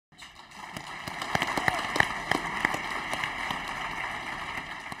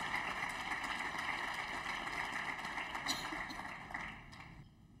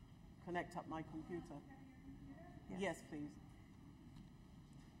my computer? Yes, please.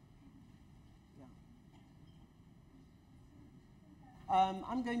 Yeah.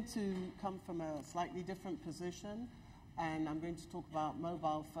 I'm going to come from a slightly different position, and I'm going to talk about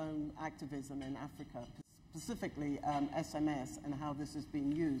mobile phone activism in Africa, specifically SMS and how this is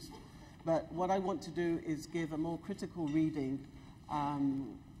being used. But what I want to do is give a more critical reading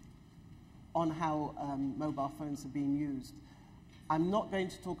on how mobile phones are being used. I'm not going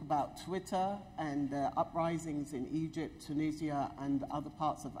to talk about Twitter and uprisings in Egypt, Tunisia, and other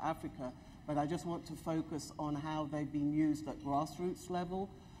parts of Africa, but I just want to focus on how they've been used at grassroots level,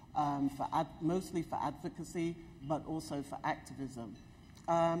 mostly for advocacy, but also for activism.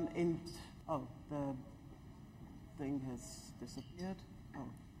 The thing has disappeared. Oh,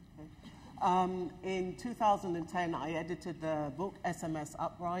 okay. In 2010, I edited the book SMS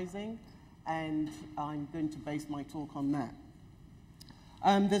Uprising, and I'm going to base my talk on that.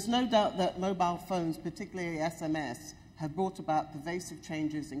 There's no doubt that mobile phones, particularly SMS, have brought about pervasive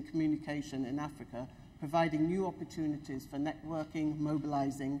changes in communication in Africa, providing new opportunities for networking,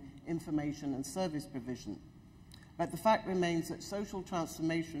 mobilizing, information, and service provision. But the fact remains that social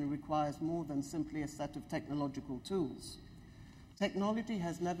transformation requires more than simply a set of technological tools. Technology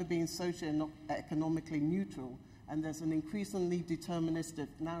has never been socio-economically neutral, and there's an increasingly deterministic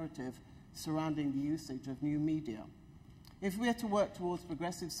narrative surrounding the usage of new media. If we are to work towards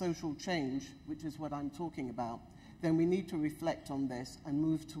progressive social change, which is what I'm talking about, then we need to reflect on this and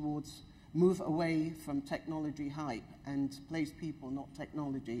move away from technology hype and place people, not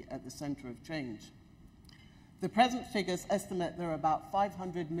technology, at the center of change. The present figures estimate there are about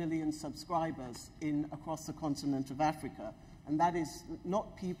 500 million subscribers across the continent of Africa, and that is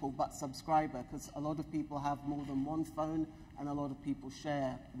not people but subscriber, because a lot of people have more than one phone and a lot of people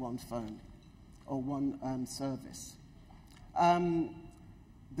share one phone or one service.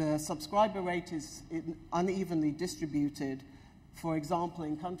 The subscriber rate is unevenly distributed. For example,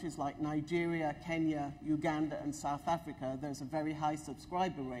 in countries like Nigeria, Kenya, Uganda, and South Africa, there's a very high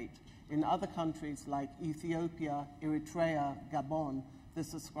subscriber rate. In other countries like Ethiopia, Eritrea, Gabon, the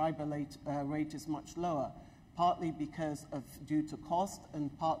subscriber rate is much lower, partly due to cost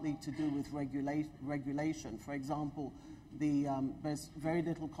and partly to do with regulation. For example, there's very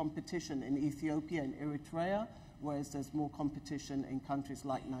little competition in Ethiopia and Eritrea, whereas there's more competition in countries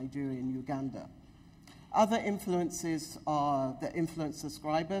like Nigeria and Uganda. Other influences that influence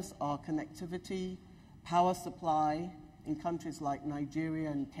subscribers are connectivity, power supply. In countries like Nigeria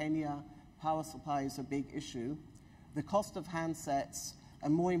and Kenya, power supply is a big issue. The cost of handsets,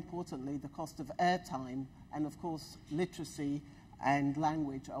 and more importantly, the cost of airtime, and of course, literacy and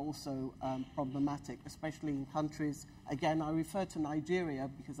language are also problematic, especially in countries, again, I refer to Nigeria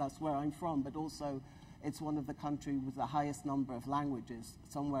because that's where I'm from, but also it's one of the countries with the highest number of languages,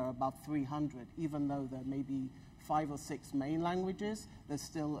 somewhere above 300. Even though there may be 5 or 6 main languages, there's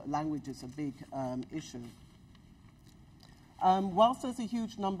still language is a big issue. Whilst there's a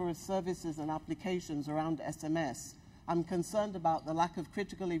huge number of services and applications around SMS, I'm concerned about the lack of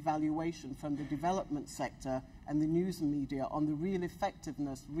critical evaluation from the development sector and the news media on the real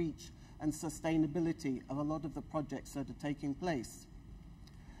effectiveness, reach, and sustainability of a lot of the projects that are taking place.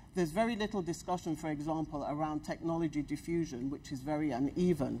 There's very little discussion, for example, around technology diffusion, which is very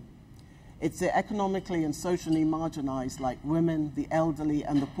uneven. It's the economically and socially marginalized, like women, the elderly,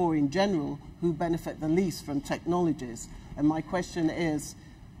 and the poor in general, who benefit the least from technologies. And my question is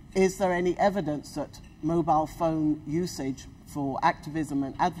there any evidence that mobile phone usage for activism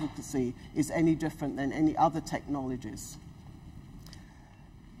and advocacy is any different than any other technologies?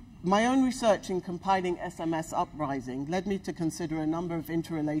 My own research in compiling SMS Uprising led me to consider a number of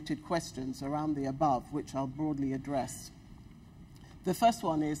interrelated questions around the above, which I'll broadly address. The first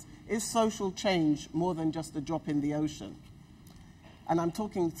one is social change more than just a drop in the ocean? And I'm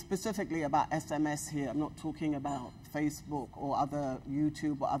talking specifically about SMS here. I'm not talking about Facebook or other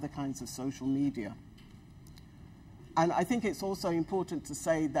YouTube or other kinds of social media. And I think it's also important to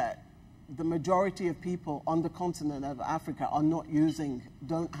say that the majority of people on the continent of Africa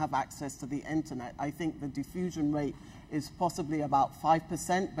don't have access to the internet. I think the diffusion rate is possibly about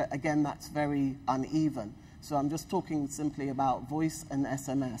 5%, but again, that's very uneven. So I'm just talking simply about voice and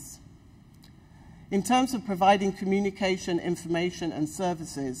SMS. In terms of providing communication, information, and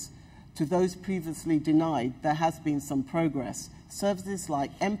services to those previously denied, there has been some progress. Services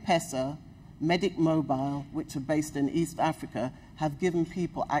like M-Pesa, Medic Mobile, which are based in East Africa, have given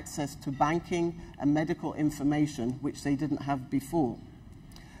people access to banking and medical information, which they didn't have before.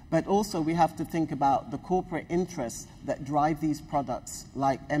 But also we have to think about the corporate interests that drive these products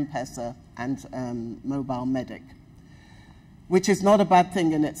like M-Pesa and Mobile Medic. which is not a bad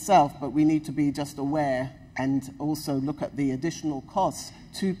thing in itself, but we need to be just aware and also look at the additional costs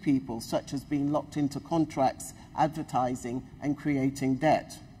to people, such as being locked into contracts, advertising, and creating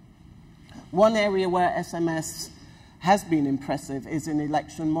debt. One area where SMS has been impressive is in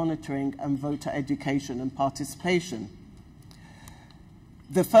election monitoring and voter education and participation.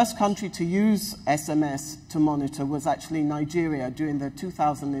 The first country to use SMS to monitor was actually Nigeria during the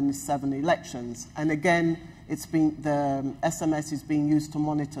 2007 elections. And again, the SMS is being used to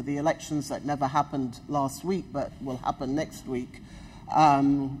monitor the elections that never happened last week, but will happen next week.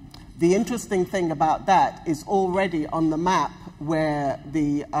 The interesting thing about that is already on the map where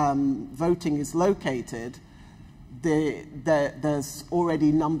the voting is located, there's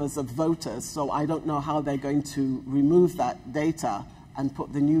already numbers of voters, so I don't know how they're going to remove that data and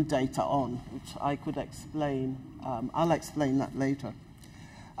put the new data on, which I could explain. I'll explain that later.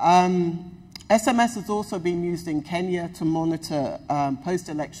 SMS has also been used in Kenya to monitor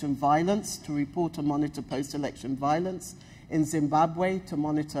post-election violence, to report and monitor post-election violence, in Zimbabwe to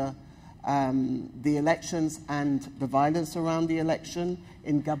monitor the elections and the violence around the election,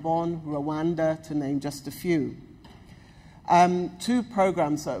 in Gabon, Rwanda, to name just a few. Two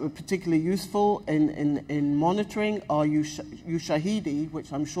programs that were particularly useful in monitoring are Ushahidi,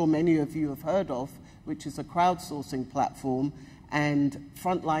 which I'm sure many of you have heard of, which is a crowdsourcing platform, and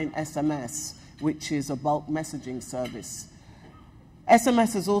Frontline SMS, which is a bulk messaging service.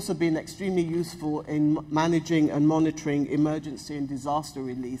 SMS has also been extremely useful in managing and monitoring emergency and disaster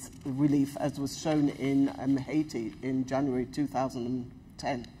relief, as was shown in Haiti in January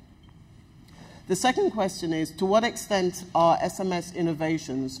 2010. The second question is, to what extent are SMS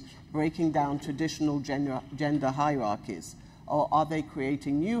innovations breaking down traditional gender hierarchies, or are they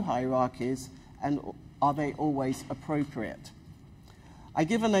creating new hierarchies, and are they always appropriate? I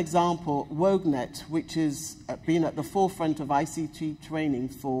give an example, WoGNet, which has been at the forefront of ICT training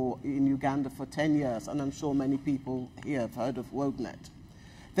in Uganda for 10 years, and I'm sure many people here have heard of WoGNet.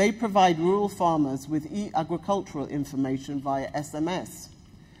 They provide rural farmers with agricultural information via SMS.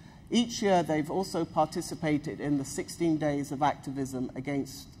 Each year, they've also participated in the 16 days of activism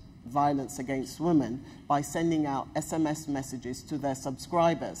against violence against women by sending out SMS messages to their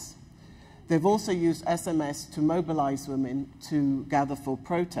subscribers. They've also used SMS to mobilize women to gather for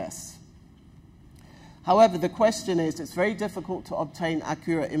protests. However, the question is, it's very difficult to obtain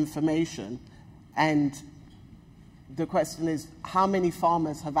accurate information, and the question is, how many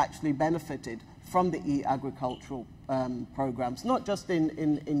farmers have actually benefited from the e-agricultural programs, not just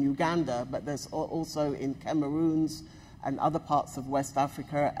in Uganda, but there's also in Cameroon and other parts of West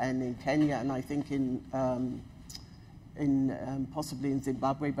Africa and in Kenya, and I think possibly in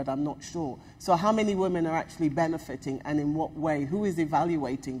Zimbabwe, but I'm not sure. So how many women are actually benefiting, and in what way? Who is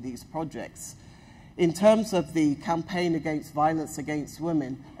evaluating these projects? In terms of the campaign against violence against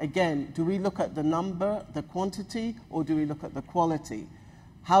women, again, do we look at the number, the quantity, or do we look at the quality?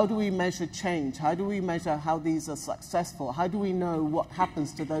 How do we measure change? How do we measure how these are successful? How do we know what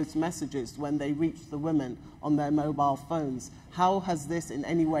happens to those messages when they reach the women on their mobile phones? How has this in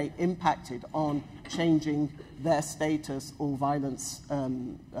any way impacted on changing their status or violence,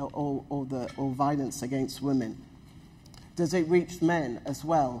 or violence against women? Does it reach men as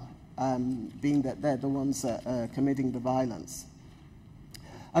well, being that they're the ones that are committing the violence?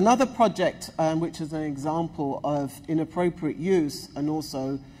 Another project, which is an example of inappropriate use and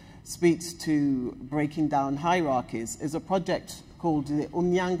also speaks to breaking down hierarchies, is a project called the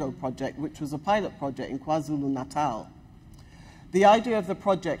Unyango Project, which was a pilot project in KwaZulu-Natal. The idea of the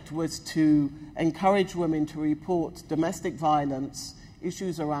project was to encourage women to report domestic violence,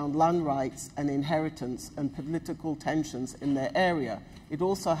 issues around land rights and inheritance, and political tensions in their area. It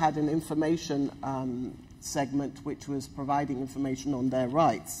also had an information segment which was providing information on their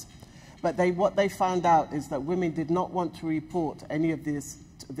rights. But what they found out is that women did not want to report any of this,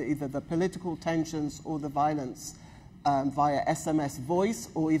 either the political tensions or the violence via SMS voice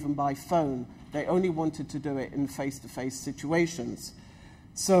or even by phone. They only wanted to do it in face-to-face situations.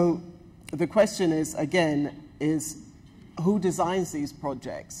 So the question is, again, is who designs these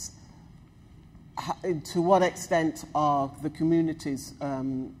projects? To what extent are the communities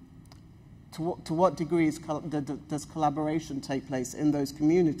to what degree does collaboration take place in those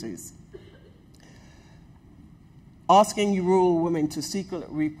communities? Asking rural women to secretly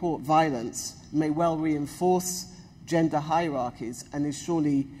report violence may well reinforce gender hierarchies and is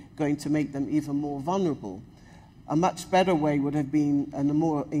surely going to make them even more vulnerable. A much better way would have been, and a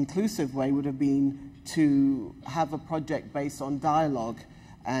more inclusive way would have been, to have a project based on dialogue,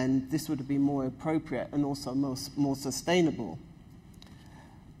 and this would have been more appropriate and also more sustainable.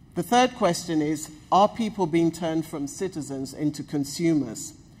 The third question is, are people being turned from citizens into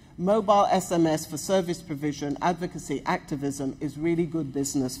consumers? Mobile SMS for service provision, advocacy, activism is really good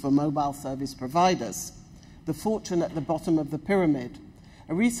business for mobile service providers. The fortune at the bottom of the pyramid.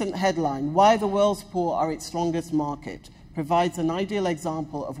 A recent headline, Why the World's Poor Are Its Strongest Market, provides an ideal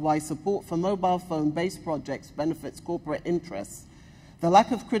example of why support for mobile phone-based projects benefits corporate interests. The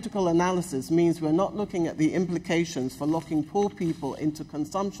lack of critical analysis means we're not looking at the implications for locking poor people into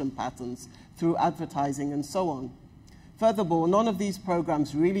consumption patterns through advertising and so on. Furthermore, none of these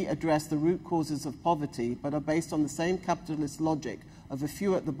programs really address the root causes of poverty, but are based on the same capitalist logic of a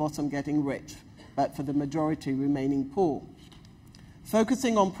few at the bottom getting rich, but for the majority remaining poor.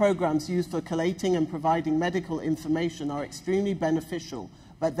 Focusing on programs used for collating and providing medical information are extremely beneficial,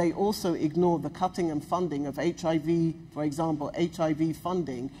 but they also ignore the cutting and funding of HIV, for example, HIV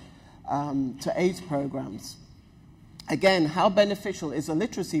funding to AIDS programs. Again, how beneficial is a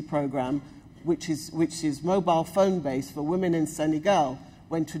literacy program which is mobile phone-based for women in Senegal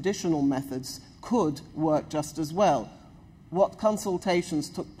when traditional methods could work just as well? What consultations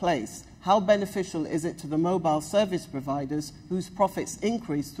took place? How beneficial is it to the mobile service providers whose profits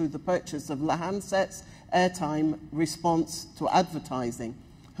increase through the purchase of handsets, airtime, response to advertising?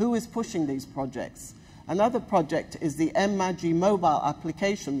 Who is pushing these projects? Another project is the M-Magi mobile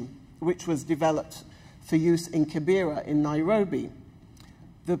application, which was developed for use in Kibera in Nairobi.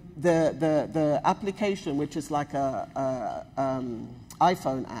 The application, which is like an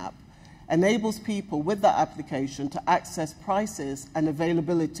iPhone app, enables people with that application to access prices and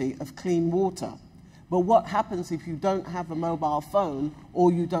availability of clean water. But what happens if you don't have a mobile phone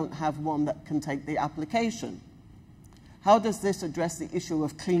or you don't have one that can take the application? How does this address the issue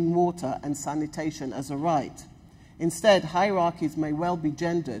of clean water and sanitation as a right? Instead, hierarchies may well be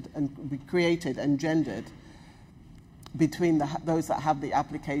gendered and be created and gendered between those that have the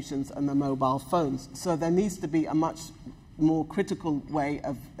applications and the mobile phones. So there needs to be a much more critical way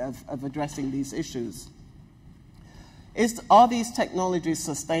of addressing these issues. Are these technologies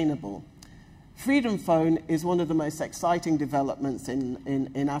sustainable? Freedom Phone is one of the most exciting developments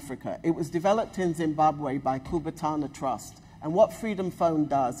in Africa. It was developed in Zimbabwe by Kubatana Trust. And what Freedom Phone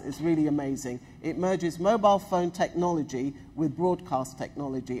does is really amazing. It merges mobile phone technology with broadcast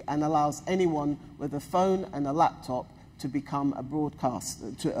technology and allows anyone with a phone and a laptop to become a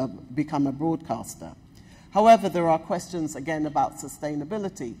broadcaster. However, there are questions again about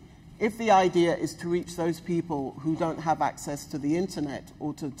sustainability. If the idea is to reach those people who don't have access to the internet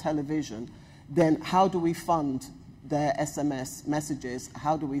or to television, then how do we fund their SMS messages?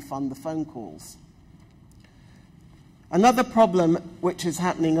 How do we fund the phone calls? Another problem which is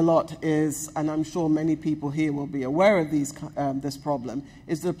happening a lot is, and I'm sure many people here will be aware of this problem,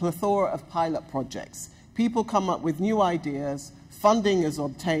 is the plethora of pilot projects. People come up with new ideas, funding is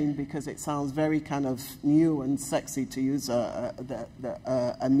obtained because it sounds very kind of new and sexy to use a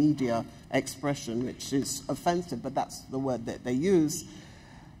media expression, which is offensive, but that's the word that they use.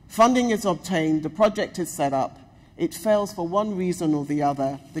 Funding is obtained, the project is set up, it fails for one reason or the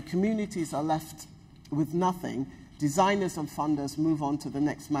other, the communities are left with nothing, designers and funders move on to the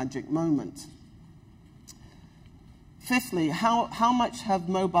next magic moment. Fifthly, how much have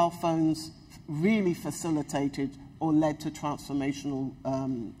mobile phones really facilitated or led to transformational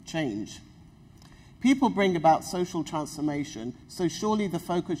change? People bring about social transformation, so surely the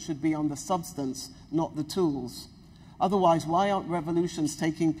focus should be on the substance, not the tools. Otherwise, why aren't revolutions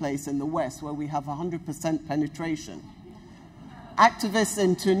taking place in the West where we have 100% penetration? Activists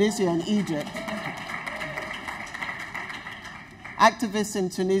in Tunisia and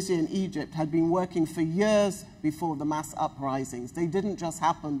Egypt had been working for years before the mass uprisings. They didn't just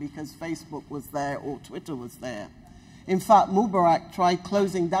happen because Facebook was there or Twitter was there. In fact, Mubarak tried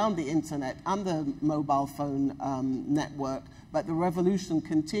closing down the internet and the mobile phone network, but the revolution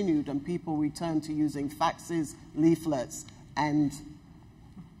continued and people returned to using faxes, leaflets, and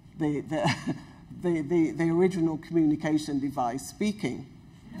the original communication device, speaking.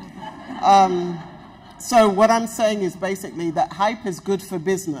 So what I'm saying is basically that hype is good for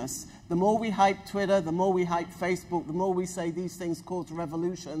business. The more we hype Twitter, the more we hype Facebook, the more we say these things cause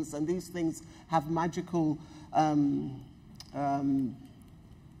revolutions and these things have magical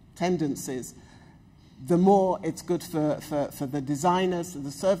tendencies, the more it's good for the designers,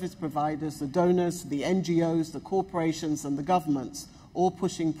 the service providers, the donors, the NGOs, the corporations, and the governments, all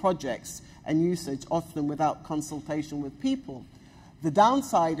pushing projects and usage, often without consultation with people. The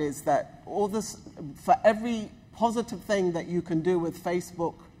downside is that all this, for every positive thing that you can do with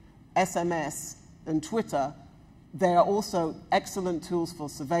Facebook, SMS, and Twitter, there are also excellent tools for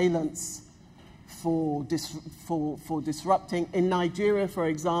surveillance, for disrupting. In Nigeria, for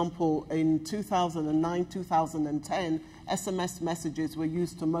example, in 2009, 2010, SMS messages were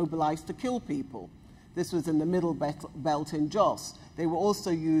used to mobilize to kill people. This was in the Middle Belt in Jos. They were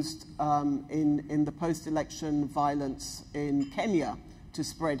also used in the post-election violence in Kenya to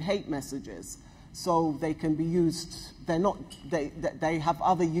spread hate messages. So they can be used, they have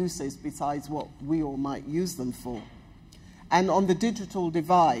other uses besides what we all might use them for. And on the digital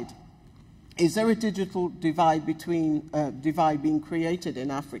divide, is there a digital divide being created in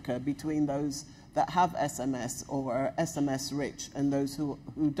Africa between those that have SMS or are SMS rich and those who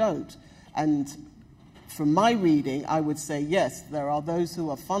don't? And from my reading, I would say yes, there are those who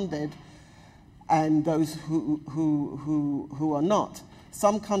are funded and those who are not.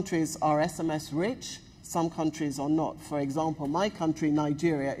 Some countries are SMS rich, some countries are not. For example, my country,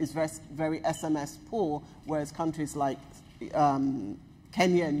 Nigeria, is very SMS poor, whereas countries like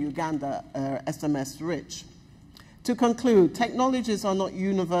Kenya and Uganda are SMS rich. To conclude, technologies are not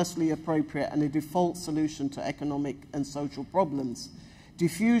universally appropriate and a default solution to economic and social problems.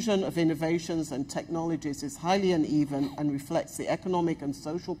 Diffusion of innovations and technologies is highly uneven and reflects the economic and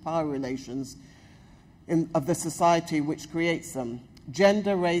social power relations of the society which creates them.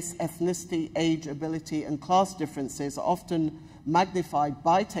 Gender, race, ethnicity, age, ability, and class differences are often magnified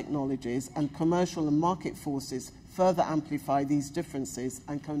by technologies, and commercial and market forces further amplify these differences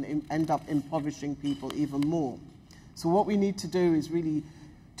and can end up impoverishing people even more. So what we need to do is really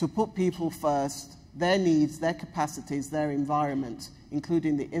to put people first, their needs, their capacities, their environment,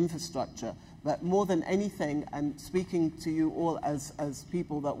 including the infrastructure. But more than anything, and speaking to you all as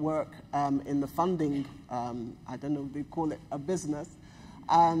people that work in the funding, I don't know if they call it a business,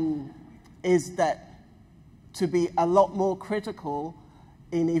 is that to be a lot more critical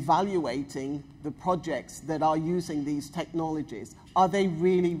in evaluating the projects that are using these technologies. Are they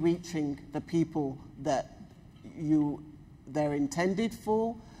really reaching the people that they're intended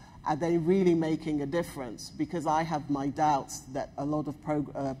for? Are they really making a difference? Because I have my doubts that a lot of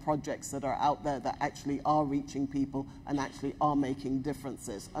projects that are out there that actually are reaching people and actually are making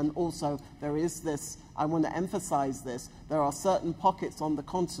differences. And also there is this, I want to emphasize this, there are certain pockets on the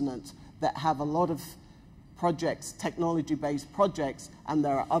continent that have a lot of projects, technology-based projects, and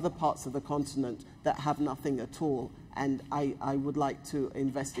there are other parts of the continent that have nothing at all. And I would like to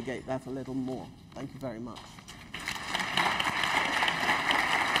investigate that a little more. Thank you very much.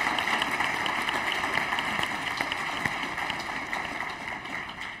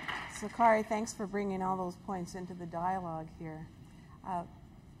 Sokari, thanks for bringing all those points into the dialogue here.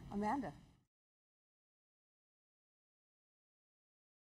 Amanda.